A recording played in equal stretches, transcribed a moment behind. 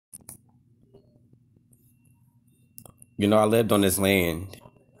You know, I lived on this land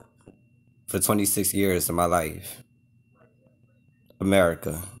for 26 years of my life.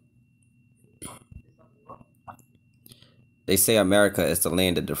 America. They say America is the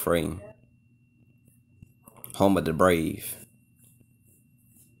land of the free, home of the brave.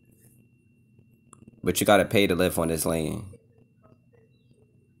 But you gotta pay to live on this land.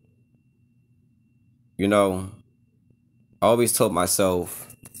 You know, I always told myself,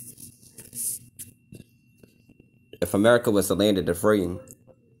 if America was the land of the free,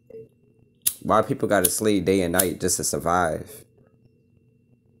 why people gotta slave day and night just to survive?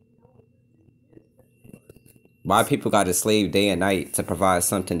 Why people gotta slave day and night to provide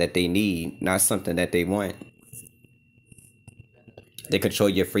something that they need, not something that they want? They control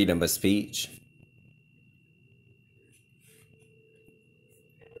your freedom of speech.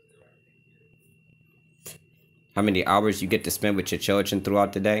 How many hours you get to spend with your children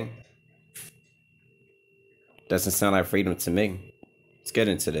throughout the day? Doesn't sound like freedom to me. Let's get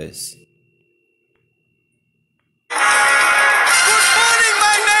into this.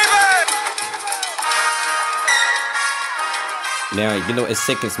 Now, you know, it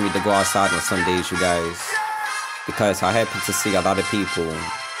sickens me to go outside on some days, you guys, because I happen to see a lot of people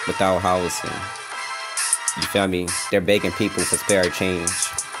without housing. You feel me? They're begging people for spare change.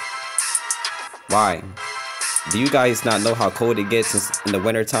 Why? Do you guys not know how cold it gets in the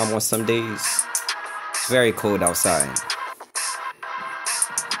wintertime on some days? It's very cold outside.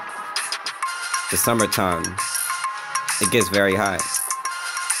 The summertime, it gets very hot.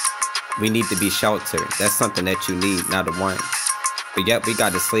 We need to be sheltered. That's something that you need, not a want. But yet we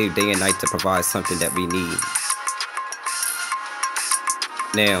got to slave day and night to provide something that we need.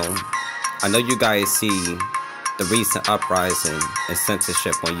 Now, I know you guys see the recent uprising and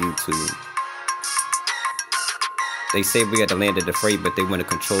censorship on YouTube. They say we are the land of the free, but they want to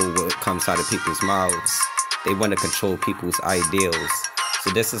control what comes out of people's mouths. They want to control people's ideals. So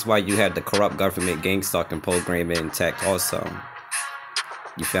this is why you have the corrupt government gang stalking program intact also.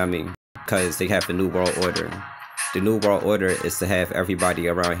 You feel me? Because they have the New World Order. The New World Order is to have everybody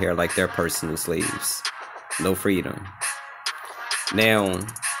around here like their personal slaves. No freedom. Now,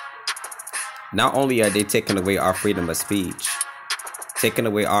 not only are they taking away our freedom of speech, taking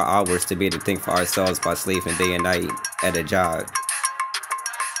away our hours to be able to think for ourselves by slaving day and night at a job,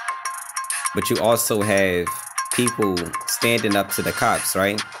 but you also have people standing up to the cops,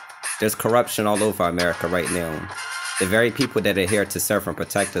 right? There's corruption all over America right now. The very people that are here to serve and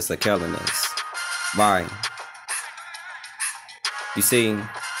protect us are killing us. Why? You see,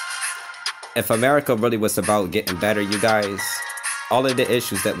 if America really was about getting better, you guys, all of the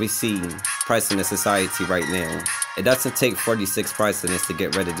issues that we see pressing in society right now, it doesn't take 46 presidents to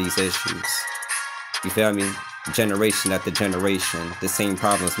get rid of these issues. You feel me? Generation after generation, the same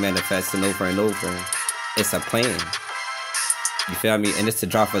problems manifesting over and over. It's a plan. You feel me? And it's to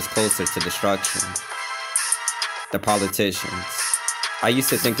drive us closer to destruction. The politicians. I used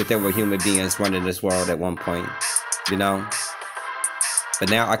to think that there were human beings running this world at one point, you know? But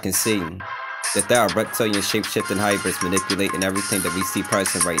now I can see that there are reptilian shape-shifting hybrids manipulating everything that we see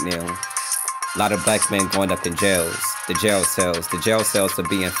present right now. A lot of black men going up in jails, the jail cells. The jail cells are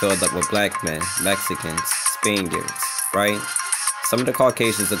being filled up with black men, Mexicans, Spaniards, right? Some of the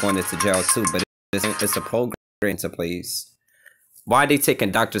Caucasians are going into jail too, but it's a program into place. Why are they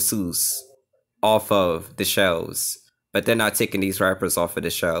taking Dr. Seuss off of the shelves, but they're not taking these rappers off of the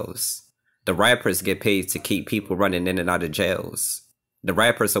shelves? The rappers get paid to keep people running in and out of jails. The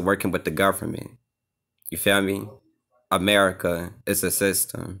rappers are working with the government. You feel me? America is a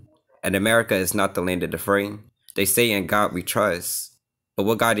system. And America is not the land of the free. They say in God we trust. But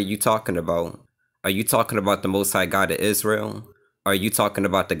what God are you talking about? Are you talking about the Most High God of Israel? Or are you talking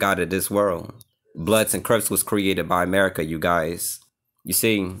about the God of this world? Bloods and Crips was created by America, you guys. You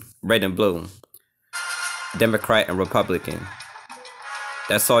see, red and blue. Democrat and Republican.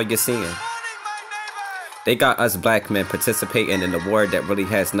 That's all you're seeing. They got us black men participating in a war that really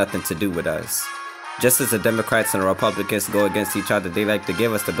has nothing to do with us. Just as the Democrats and the Republicans go against each other, they like to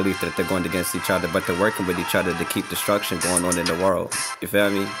give us the belief that they're going against each other, but they're working with each other to keep destruction going on in the world. You feel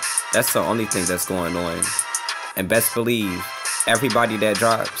me? That's the only thing that's going on. And best believe, everybody that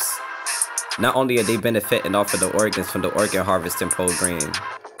drops, not only are they benefiting off of the organs from the organ harvesting program,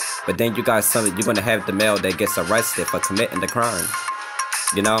 but then you got something, you're going to have the male that gets arrested for committing the crime.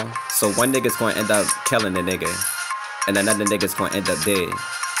 You know? So one nigga's going to end up killing a nigga, and another nigga's going to end up dead.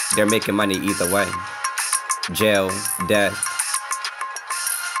 They're making money either way. Jail, death.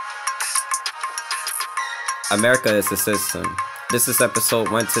 America is a system. This is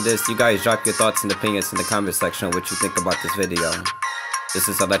episode 1 to this. You guys drop your thoughts and opinions in the comment section on what you think about this video. This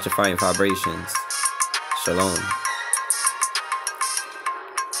is Electrifying Vibrations. Shalom.